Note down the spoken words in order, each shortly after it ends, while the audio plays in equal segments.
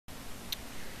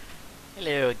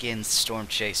Hello again, Storm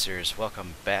Chasers.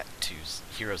 Welcome back to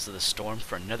Heroes of the Storm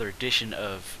for another edition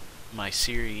of my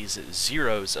series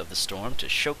Zeros of the Storm to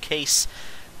showcase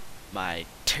my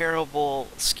terrible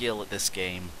skill at this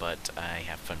game, but I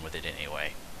have fun with it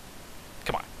anyway.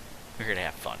 Come on, we're here to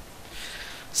have fun.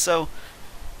 So,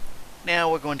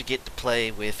 now we're going to get to play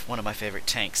with one of my favorite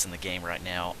tanks in the game right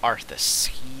now,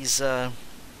 Arthas.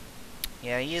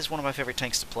 Yeah, he is one of my favorite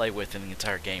tanks to play with in the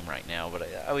entire game right now, but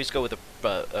I always go with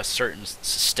a certain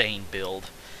sustain build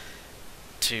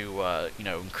to,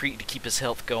 to keep his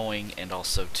health going and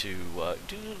also to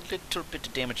do a little bit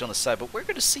of damage on the side. But we're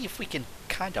going to see if we can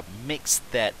kind of mix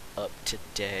that up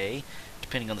today,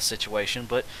 depending on the situation.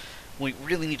 But we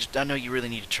really need to, I know you really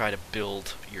need to try to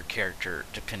build your character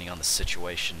depending on the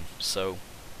situation. So,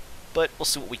 but we'll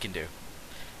see what we can do.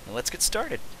 Now let's get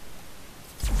started.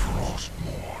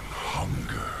 Frostmourne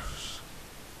hungers.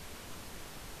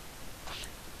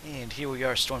 And here we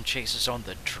are, Storm Chasers, on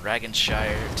the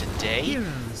Dragonshire today.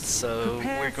 Heroes, so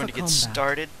we're going to get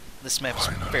started. This map's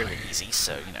fairly easy,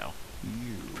 so,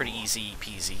 pretty easy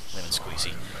peasy, lemon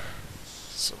squeezy.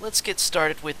 So let's get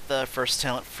started with first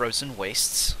talent, Frozen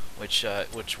Wastes, which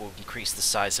will increase the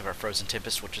size of our Frozen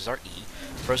Tempest, which is our E.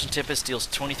 Frozen Tempest deals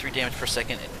 23 damage per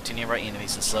second to nearby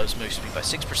enemies and slows move speed by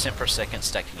 6% per second,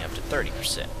 stacking up to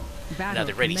 30%. Now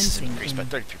the radius is increased by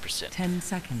 33%. 10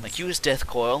 seconds. My Q is Death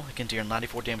Coil. It can deal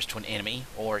 94 damage to an enemy,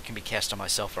 or it can be cast on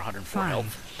myself for 104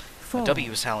 health. My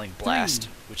W is Howling Blast,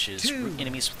 which is root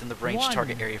enemies within the ranged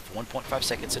target area for 1.5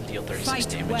 seconds and deal 36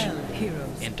 damage. Well,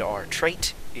 heroes. And our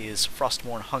trait is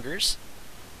Frostmourne Hungers.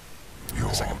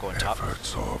 Looks like I'm going top.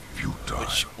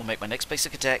 Which will make my next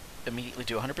basic attack immediately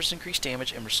do 100% increased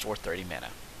damage and restore 30 mana.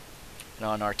 And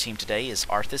on our team today is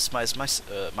Arthas,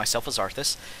 myself as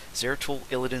Arthas, Zeratul,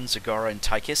 Illidan, Zagara, and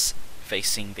Tychus,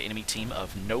 facing the enemy team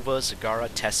of Nova, Zagara,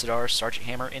 Tassadar, Sergeant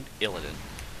Hammer, and Illidan.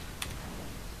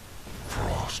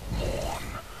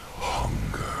 Frostmourne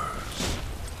hungers.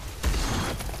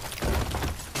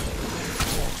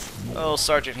 Oh,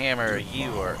 Sergeant Hammer,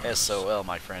 you are SOL,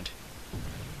 my friend.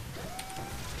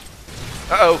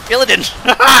 Uh-oh, Illidan!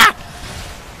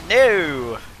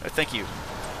 No! Oh, thank you.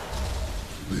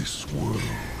 This world will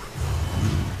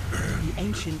end. The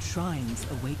ancient shrines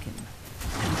awaken.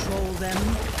 Control them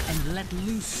and let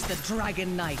loose the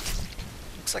Dragon Knight.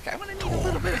 Looks like I'm gonna need a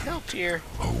little bit of help here.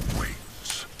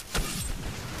 Awaits.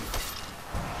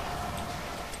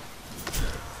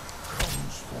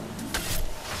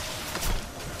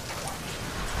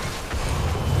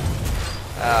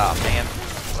 Ah, man.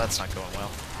 Well, that's not going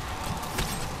well.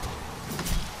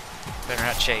 Better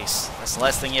not chase. That's the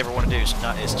last thing you ever want to do is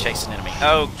chase an enemy.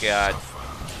 Oh, God.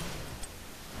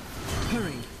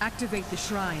 Hurry, activate the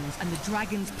shrines and the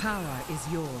dragon's power is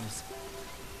yours.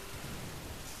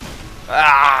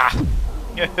 Ah!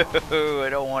 No, I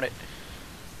don't want it.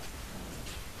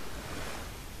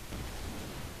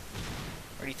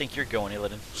 Where do you think you're going,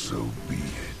 Illidan? So be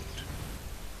it.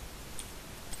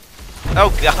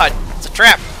 Oh, God! It's a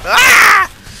trap! Ah!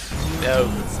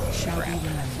 No. Shall be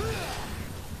remembered.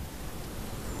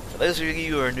 For those of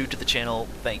you who are new to the channel,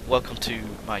 welcome to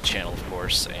my channel, of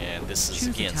course, and this is,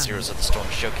 again, Zeros of the Storm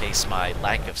to showcase my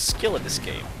lack of skill in this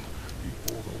game.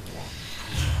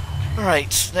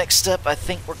 Alright, next up, I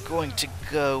think we're going to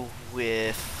go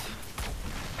with...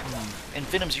 and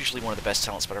Venom's usually one of the best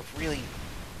talents, but I really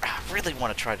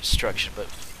want to try Destruction, but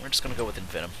we're just going to go with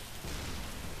Envenom.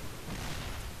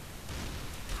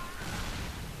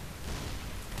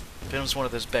 Venom's one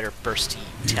of those better bursty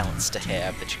talents to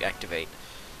have that you activate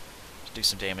to do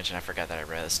some damage, and I forgot that I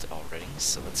rezzed already,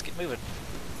 so let's get moving.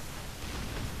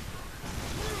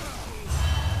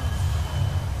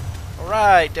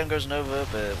 Alright, down goes Nova,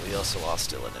 but we also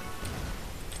lost Illidan.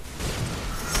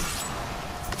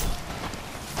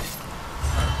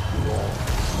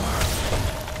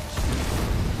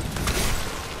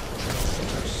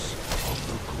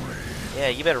 Yeah,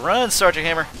 you better run, Sergeant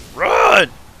Hammer! Run!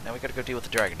 Now we gotta go deal with the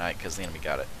Dragon Knight, because the enemy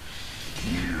got it.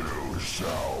 You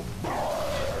shall burn.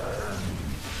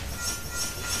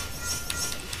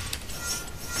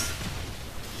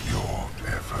 Your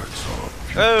efforts are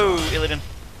futile. Oh, Illidan!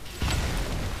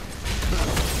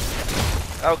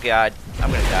 Oh God,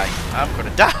 I'm gonna die. I'm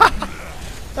gonna die!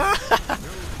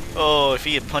 Oh, if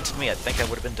he had punted me, I think I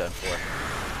would have been done for.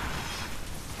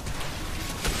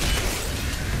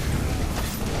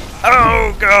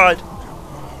 Oh God!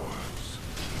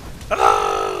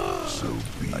 Oh! So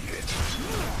be it.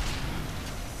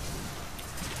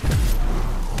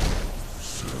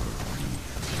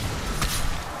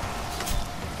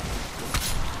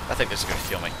 I think this is gonna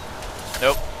kill me.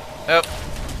 Nope. Nope.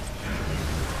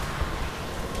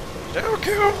 Don't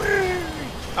kill me!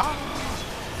 Ah!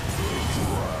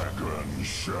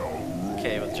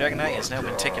 Dragon Knight has now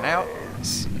been taken out.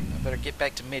 So I better get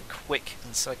back to mid quick,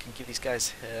 and so I can give these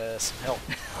guys some help.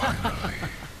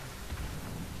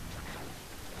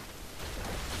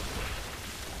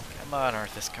 Come on,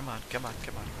 Arthas. Come on, come on,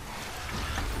 come on.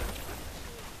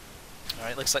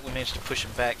 Alright, looks like we managed to push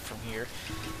him back from here.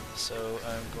 So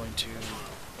I'm going to...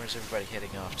 Where's everybody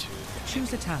heading off to?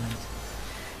 Choose a talent.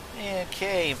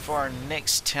 Okay, for our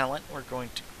next talent, we're going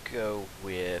to go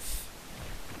with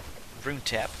Rune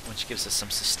Tap, which gives us some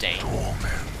sustain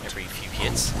every few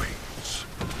hits.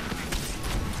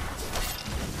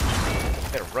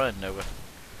 Better run, Nova.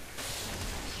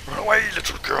 Run away,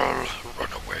 little girl. Run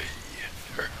away.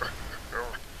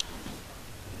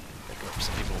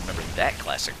 Some people remember that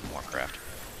classic from Warcraft.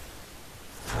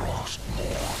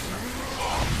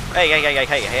 Hey, hey, hey, hey,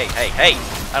 hey, hey, hey, hey!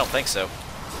 I don't think so.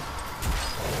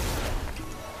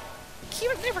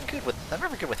 I'm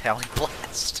never good with Howling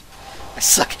Blast. I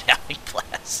suck at Howling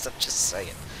Blast. I'm just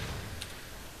saying.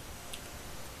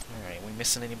 All right, we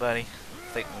missing anybody?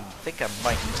 I think I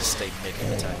might need to stay mid for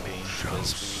the time being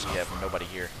because we have nobody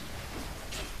here.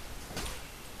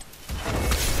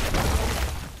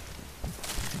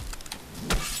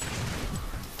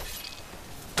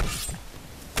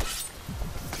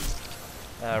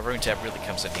 Rune Tap really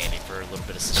comes in handy for a little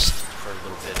bit of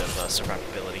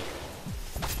survivability.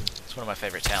 It's one of my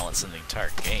favorite talents in the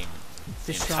entire game.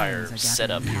 The entire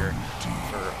setup here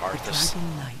for Arthas. The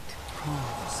dragon light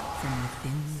calls from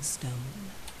within the stone.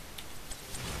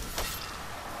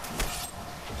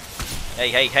 Hey,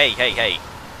 hey, hey, hey, hey!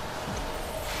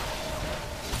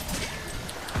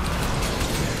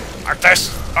 Arthas!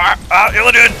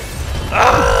 Illidan!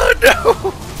 Ah,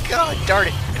 no! God darn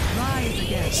it!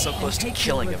 So close to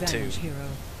killing him too. Hero.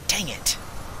 Dang it!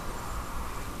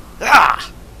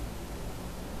 Ah!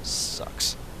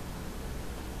 Sucks.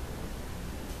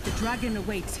 The dragon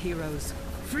awaits, heroes.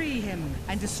 Free him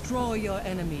and destroy your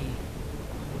enemy.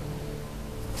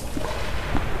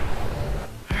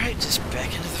 Alright, just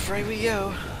back into the fray we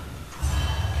go.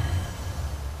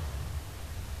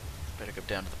 Better go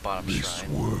down to the bottom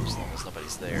shrine, as long as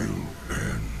nobody's there.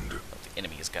 The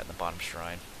enemy has gotten the bottom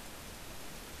shrine.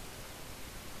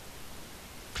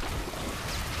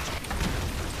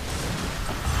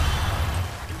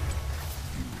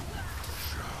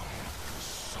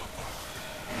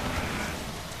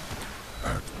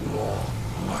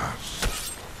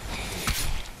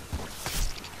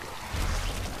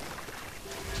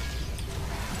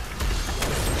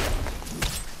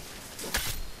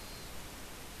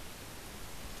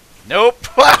 Nope!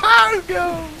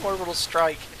 No! Orbital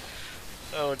strike.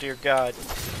 Oh dear God.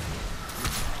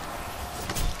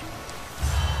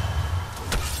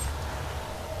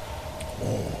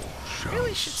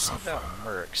 Really should see about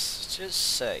mercs. Just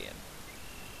saying.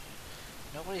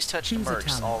 Nobody's touched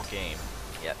mercs all game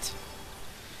yet.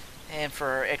 And for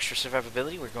our extra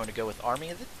survivability, we're going to go with Army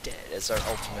of the Dead as our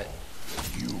ultimate.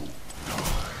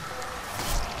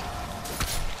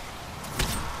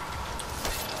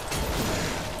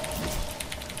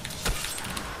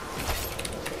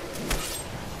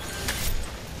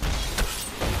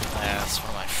 That's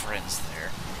one of my friends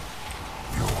there.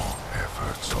 Your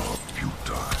efforts are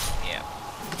futile. Yeah.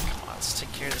 Come on, let's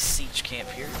take care of the siege camp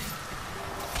here.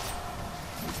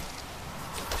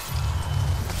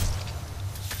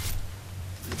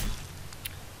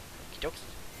 Okie dokie.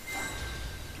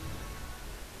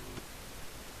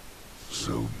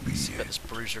 So be Let's see about it. this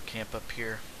bruiser camp up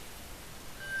here.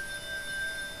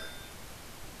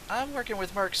 I'm working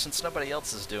with mercs since nobody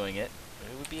else is doing it.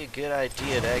 It would be a good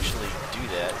idea to actually do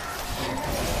that.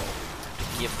 To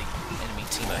give the enemy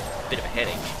team a bit of a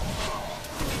headache.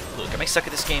 Look, I may suck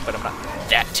at this game, but I'm not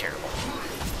that terrible.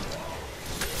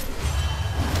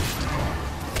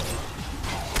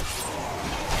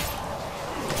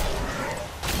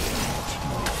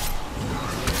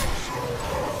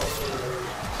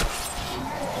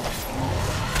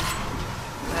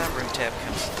 Rune Tap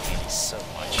comes in handy so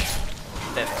much.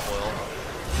 Death Coil.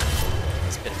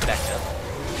 It's a bit of backup.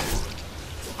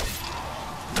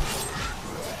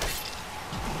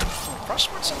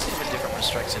 Frostborn sounds even different when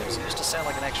strikes enemies. It used to sound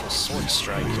like an actual sword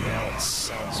strike. Now it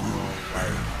sounds more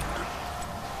like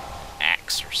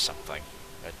axe or something.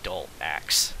 A dull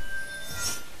axe.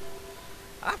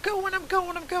 I'm going.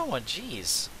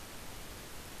 Jeez.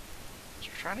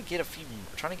 Trying to get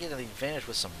an advantage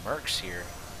with some mercs here.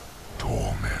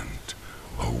 Torment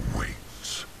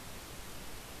awaits.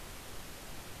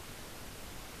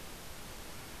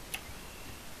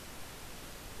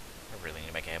 I really need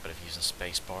to make a habit of using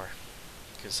spacebar,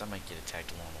 because I might get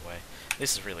attacked along the way.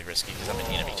 This is really risky because I'm in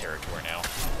enemy territory now.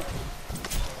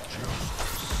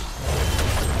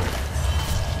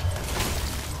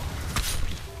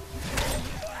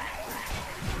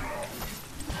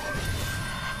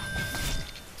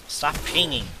 Stop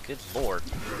pinging. Good lord.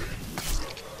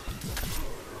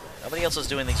 Nobody else is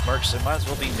doing these mercs, so it might as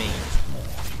well be me.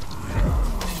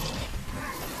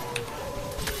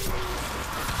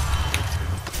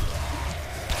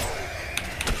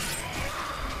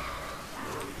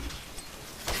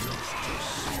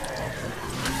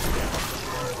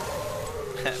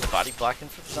 Body blocking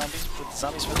for the zombies, with the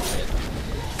zombies for the win.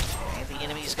 And the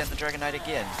enemy's got the Dragon Knight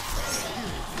again.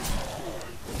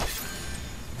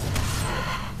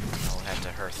 I'll have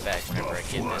to hearth back whenever I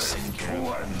get this taken care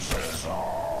of.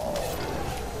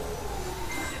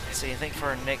 So I think for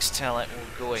our next talent,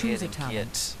 we'll go ahead and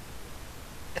get...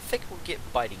 I think we'll get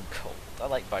Biting Cold. I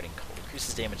like Biting Cold.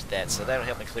 Increases damage to that, so that'll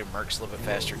help me clear mercs a little bit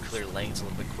faster, clear lanes a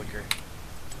little bit quicker.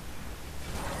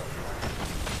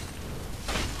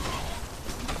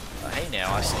 Hey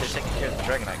now, I see they're taking care of the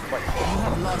Dragon Knight quite quick. You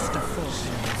have lost a foot.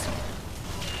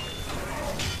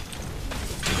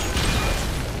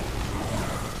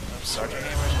 Oh, Sergeant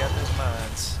Hammer's got those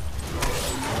mines.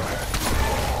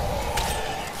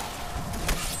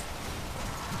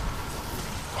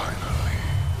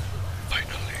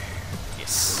 Finally.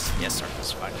 Yes, yes,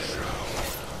 Arthas, finally.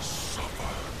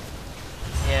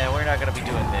 Yeah, we're not gonna be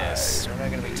doing this. We're not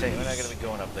gonna be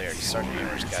going up there. Sergeant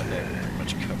Hammer's got that pretty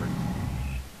much covered.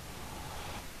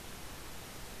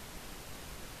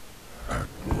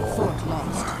 Fort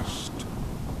lost.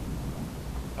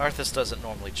 Arthas doesn't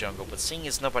normally jungle, but seeing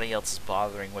as nobody else is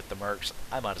bothering with the mercs,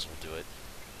 I might as well do it.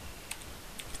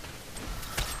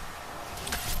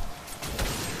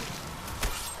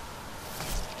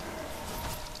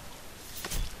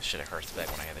 I should have hearthed back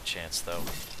when I had the chance, though.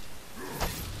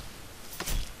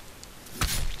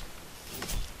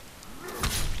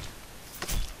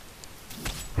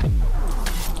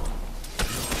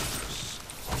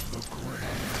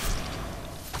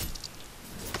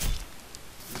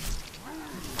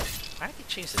 Why did they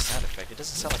change the sound effect? It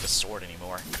doesn't sound like a sword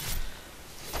anymore.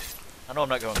 I know I'm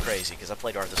not going crazy, because I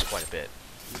played Arthas quite a bit.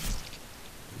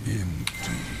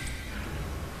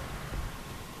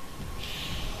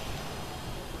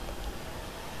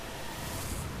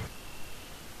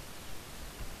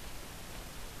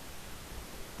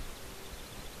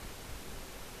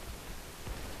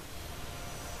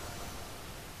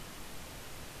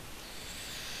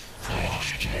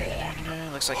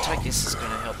 Looks like Tychus is going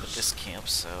to help at this camp,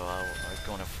 so I'm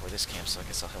going up for this camp, so I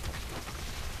guess I'll help him.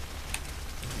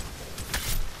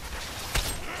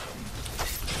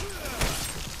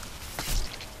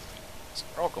 So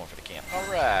we're all going for the camp.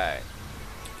 Alright.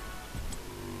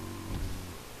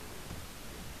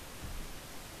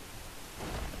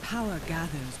 Power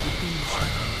gathers within the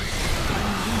shadows.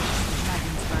 Unleash the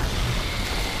dragon's wrath.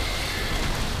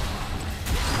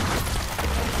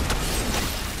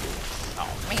 Oh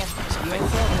man, Your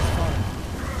fort has fallen.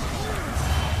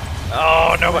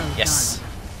 oh no! Well Yes. done.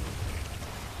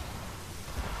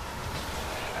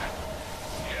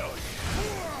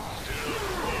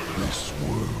 This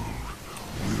world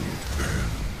will end.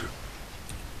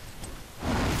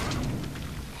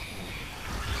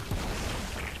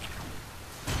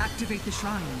 Activate the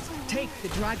shrines. Take the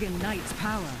Dragon Knight's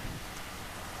power.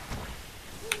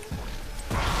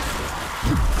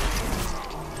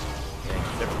 Yeah,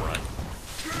 keep it run.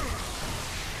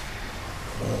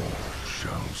 All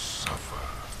shall suffer.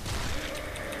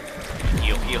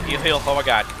 Heal, heal, heal, heal. Oh my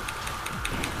god.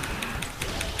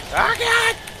 Oh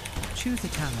god! Choose a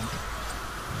talent.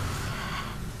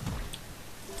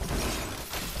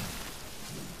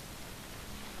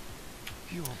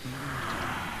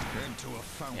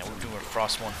 Yeah, we're doing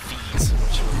Frostborn feeds,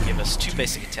 which will give us 2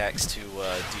 basic attacks to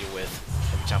deal with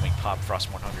every time we pop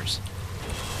Frostborn hunters.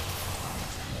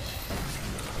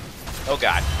 Oh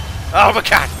god. Oh my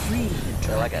god! Free the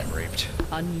Well, I dragon. got raped.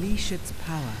 Unleash its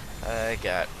power. I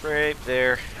got raped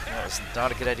there. That was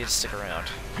not a good idea to stick around.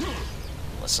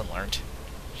 Lesson learned.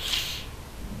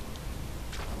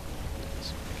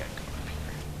 So what we got going on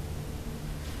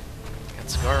here? Got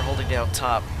Scar holding down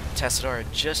top. Tassadar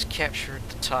had just captured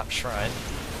the top shrine.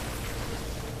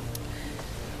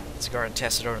 Scar and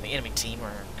Tassadar and the enemy team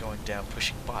are going down,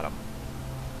 pushing bottom.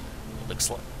 It looks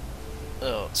like.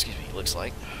 Oh, excuse me. It looks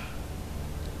like.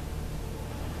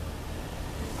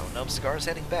 Oh no, Scar's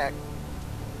heading back.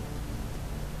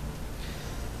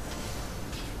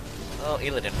 Oh,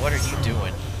 Illidan, what are you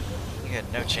doing? You had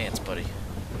no chance, buddy.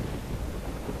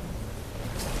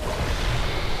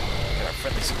 Got our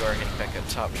friendly Scar heading back up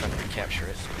top, trying to recapture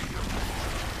it.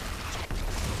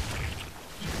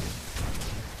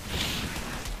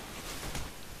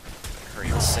 Hurry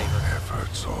and save her.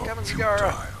 Efforts are Coming, Scar!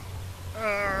 futile.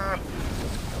 I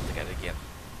don't think I did again.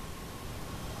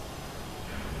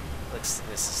 Looks,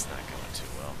 this is not going too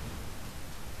well.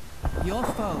 Your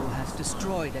foe has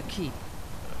destroyed a keep.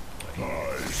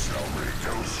 I shall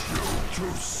reduce you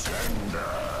to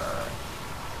cinder.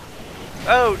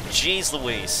 Oh, jeez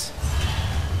Louise.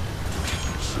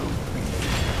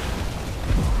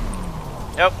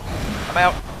 Nope. I'm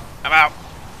out. I'm out.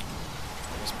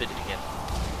 Almost bit it again.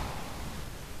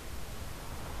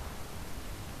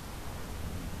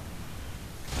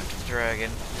 After the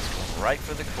dragon. It's going right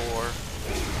for the core.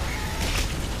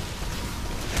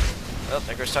 Oh,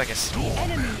 there goes Tychus. The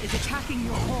enemy is attacking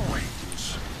your core.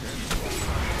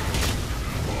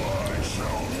 I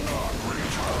shall not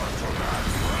return to that.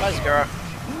 Bye, Zagara.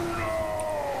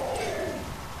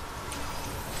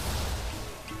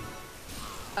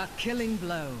 A killing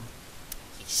blow.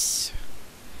 Yes.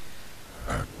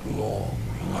 At long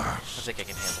I last. think I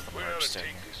can handle the We're march gonna stone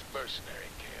take here. this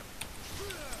mercenary camp.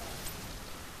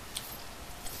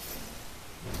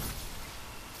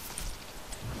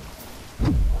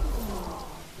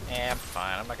 Yeah, I'm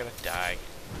fine. I'm not gonna die.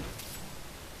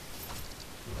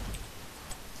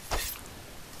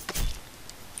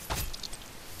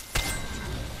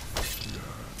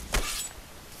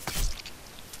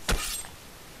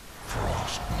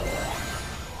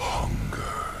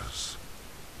 Hungers.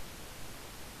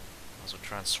 Also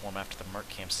try and swarm after the merc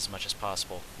camps as much as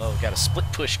possible. Oh, got a split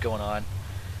push going on.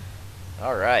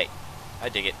 Alright. I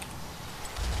dig it.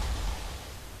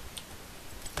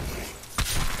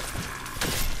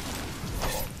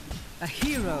 A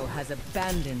hero has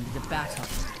abandoned the battle.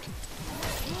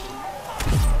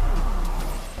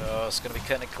 Oh, it's gonna be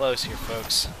cutting it close here,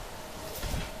 folks.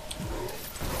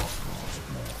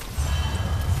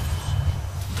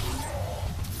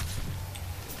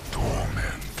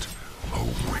 Torment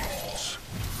awaits.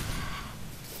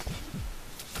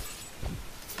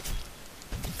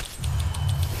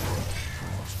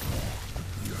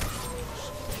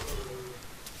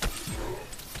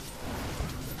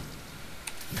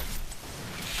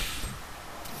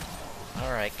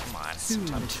 Alright, come on. Soon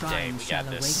Sometime the today, shrine we shall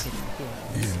got this. awaken here.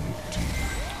 Indeed.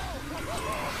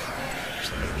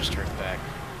 So let me just turn back.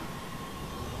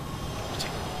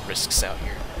 Take risks out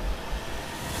here.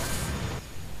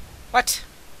 What?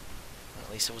 Well,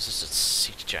 at least it was just a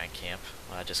siege giant camp.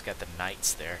 Well, I just got the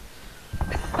knights there.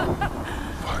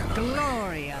 Finally.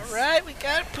 Glorious. Alright, we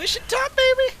got it. Push it top,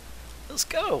 baby. Let's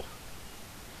go.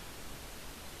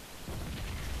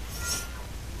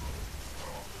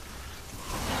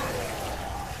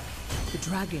 The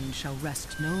dragon shall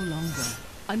rest no longer.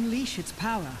 Unleash its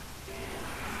power.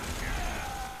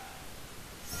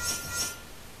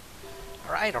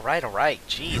 Alright, alright, alright.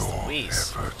 Jeez Your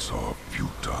Louise. efforts are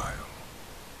futile.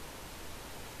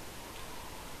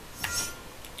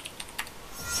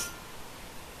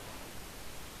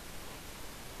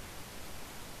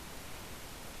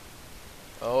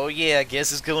 Oh yeah, I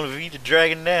guess it's going to be the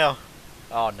dragon now.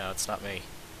 Oh no, it's not me.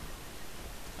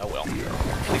 Oh well.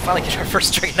 We finally get our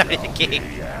first dragon knight in the game.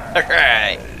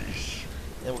 Alright.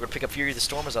 Then we're going to pick up Fury of the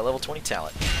Storm as our level 20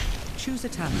 talent. Choose a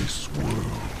talent. This world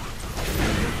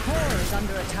Your core is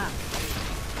under attack.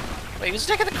 Wait, who's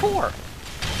attacking the core?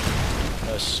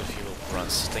 Oh, it's just a few little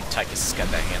grunts. I think Tychus has got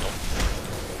that handled.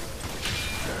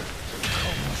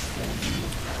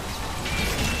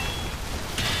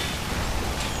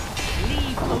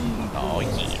 Leave only Oh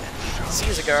yeah. See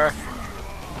you, Zagara.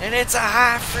 And it's a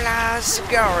high-fly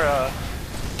Zagara.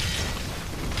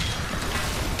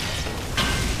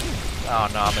 Oh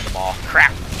no, I'm in the mall.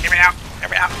 Crap! Get me out! Get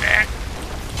me out!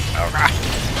 Oh god.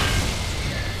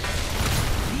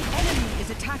 The enemy is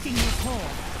attacking your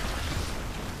core.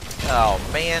 Oh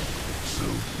man.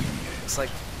 It's like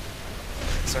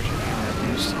Sergeant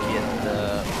managed to get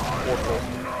the orbital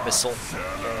missile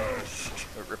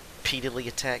that repeatedly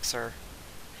attacks her.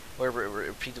 Where it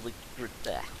repeatedly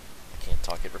I can't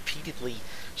talk. It repeatedly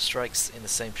strikes in the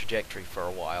same trajectory for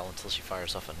a while until she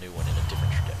fires off a new one in a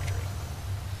different trajectory.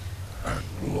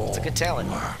 It's a good talent.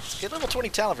 It's a good level 20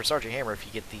 talent for Sergeant Hammer if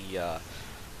you get the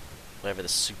whatever the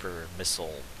super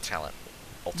missile talent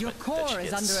ultimate Your that core she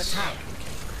is gets. under attack.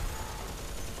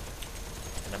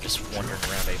 And I'm just wandering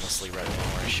around aimlessly right now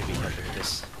where I should be helping with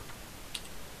this.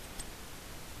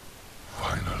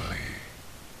 finally.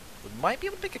 We might be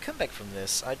able to make a comeback from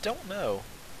this. I don't know.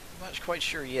 I'm not quite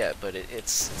sure yet, but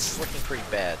it's looking pretty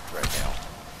bad right now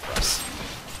for us.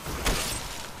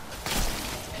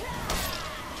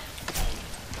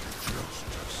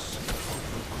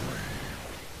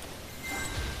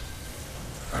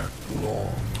 At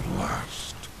long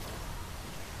last.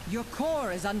 Your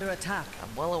core is under attack.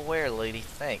 I'm well aware, lady.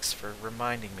 Thanks for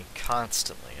reminding me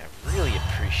constantly. I really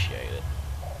appreciate it.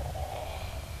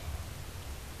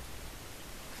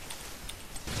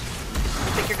 Where do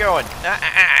you think you're going?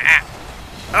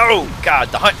 Oh, God,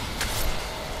 the hunt.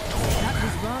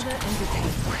 Another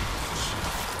entertainment.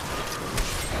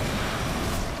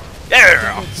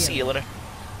 Yeah! See you later.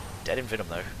 Dead in Venom,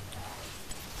 though.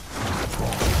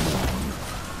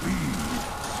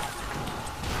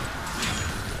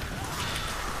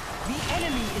 The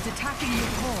enemy is attacking your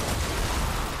core.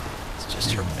 It's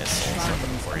just her missiles,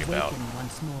 nothing to worry about. Awaken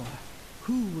once more.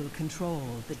 Who will control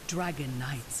the Dragon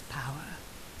Knight's power?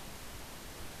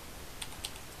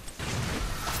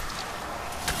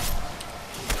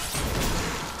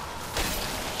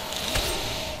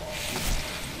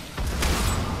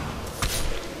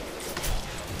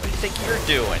 What do you think you're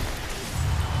doing?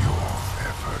 Your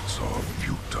efforts are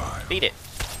futile. Beat it.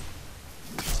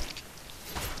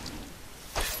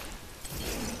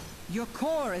 Your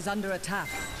core is under attack.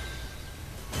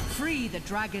 Free the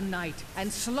Dragon Knight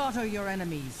and slaughter your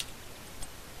enemies.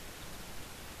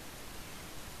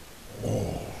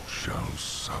 All shall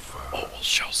suffer. All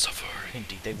shall suffer.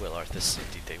 Indeed they will, Arthas.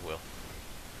 Indeed they will.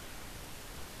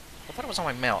 I thought it was on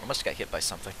my mount. I must have got hit by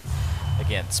something.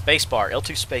 Again, spacebar.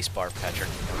 L2 spacebar, Patrick.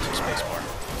 L2 spacebar.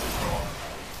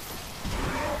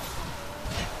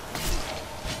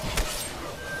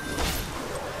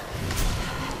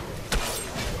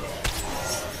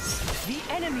 The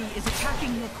enemy is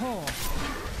attacking your core.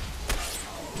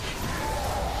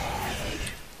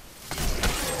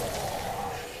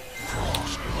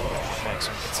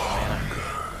 Maximum gets some mana.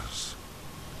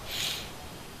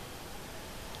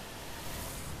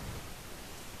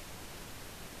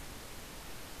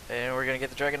 And we're gonna get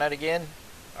the Dragon Knight again,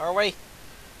 are we? I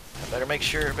better make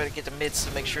sure, I better get the mids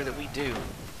to make sure that we do.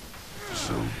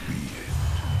 So be it.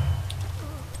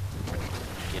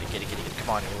 Get it, get it, get it, get it. Come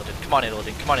on, Illidan. Come on,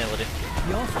 Illidan. Come on, Illidan.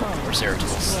 Your foe. Or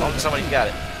Zeratul. As long as somebody's got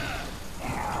it.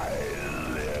 I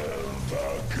live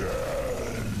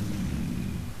again.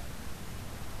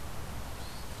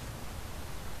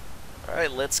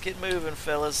 Alright, let's get moving,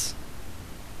 fellas.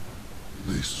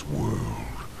 This world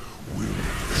will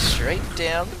Straight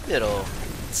down the middle.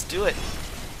 Let's do it.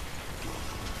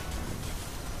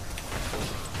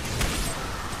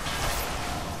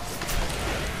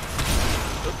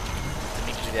 Oop, didn't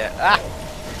mean to do that. Ah!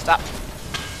 Stop.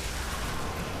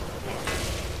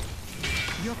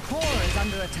 Your core is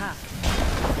under attack.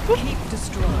 Keep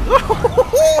destroying.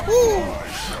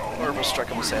 Horrible struck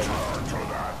him his head.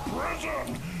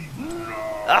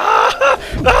 Ah!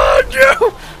 Ah!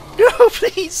 No! No,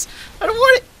 please! I don't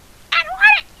want it! I don't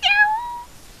want it! No!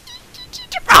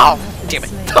 Oh! Damn it!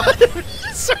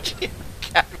 Searching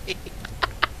at me.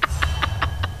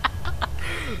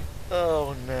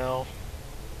 Oh no.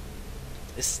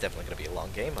 This is definitely going to be a long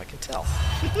game, I can tell.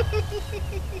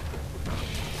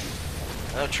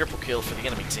 Oh, triple kill for the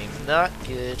enemy team. Not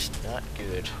good, not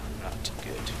good, not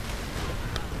good.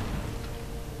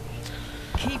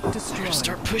 Keep They're destroying. gonna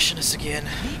start pushing us again.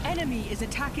 The enemy is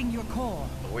attacking your core.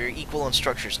 We're equal on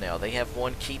structures now. They have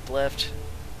one keep left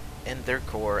in their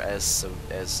core, as so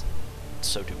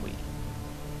do we.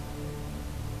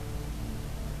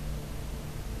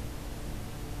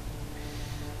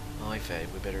 Oh, Faye,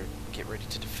 we better get ready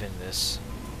to defend this.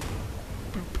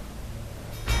 Boop.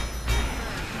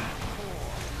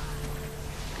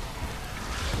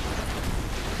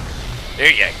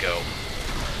 There you go.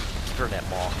 Burn that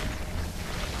maw.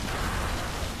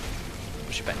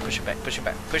 Push it back, push it back, push it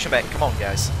back, push it back. Come on,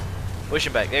 guys. Push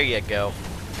it back. There you go.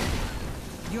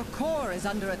 Your core is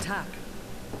under attack.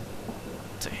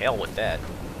 To hell with that.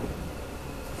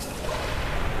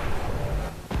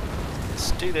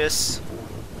 Let's do this.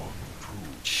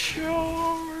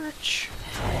 Charge.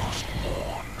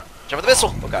 Jump with the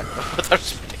missile. Oh god. I thought it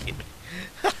was me.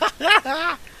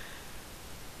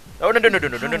 Oh no no no no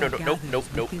no no no no no nope nope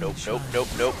nope nope nope nope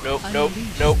nope nope nope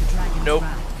nope nope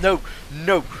no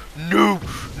no no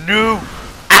no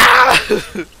ah!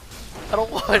 I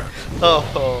don't want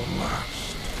oh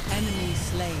Enemy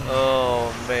slain.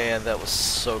 oh man, that was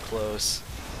so close.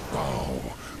 bow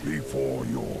before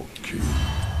your king.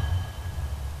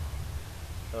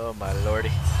 Oh my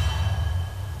lordy.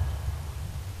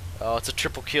 Oh, it's a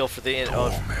triple kill for the end.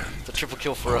 Oh, it's a triple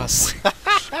kill for us. The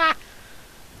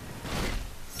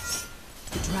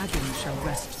dragon shall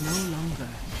rest no longer.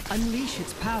 Unleash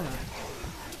its power.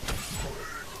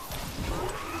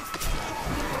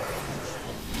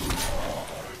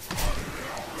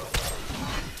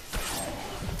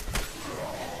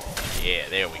 Yeah,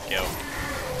 there we go.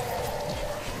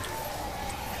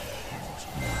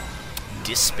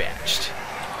 Dispatched.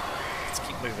 Let's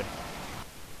keep moving.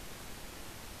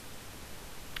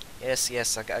 Yes,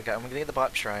 yes, I got. I'm gonna get the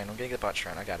bot shrine. I'm gonna get the bot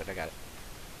shrine. I got it. I got it.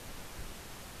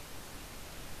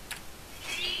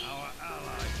 Our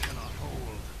ally cannot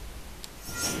hold.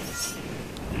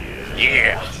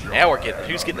 Yeah. Now we're getting.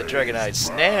 Who's getting the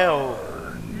Dragonites now?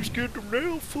 Who's getting them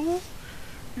now, fool?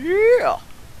 Yeah.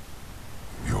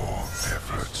 Your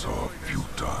efforts are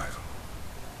futile.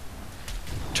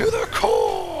 To the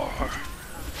core.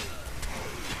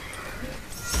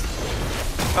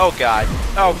 Oh god.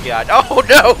 Oh god. Oh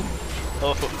no.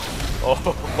 Oh.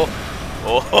 Oh.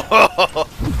 Oh.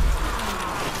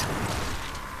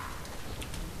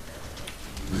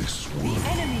 This The will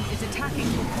enemy is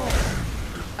attacking your core.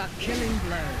 A killing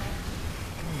blow.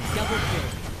 Double kill.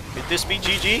 Could this be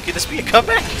GG? Could this be a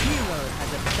comeback? Hero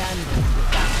has abandoned the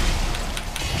battle.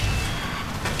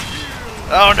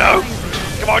 Oh no!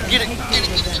 Come on, get it!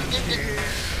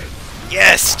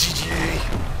 Yes, GG.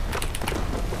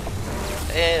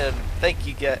 And thank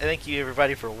you guys, thank you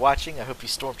everybody for watching. I hope you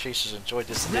Storm Chasers enjoyed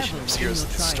this edition of Zeros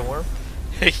of the Storm.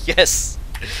 Yes,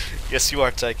 yes you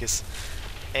are, Tychus.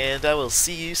 And I will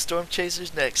see you Storm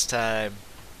Chasers next time.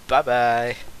 Bye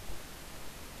bye.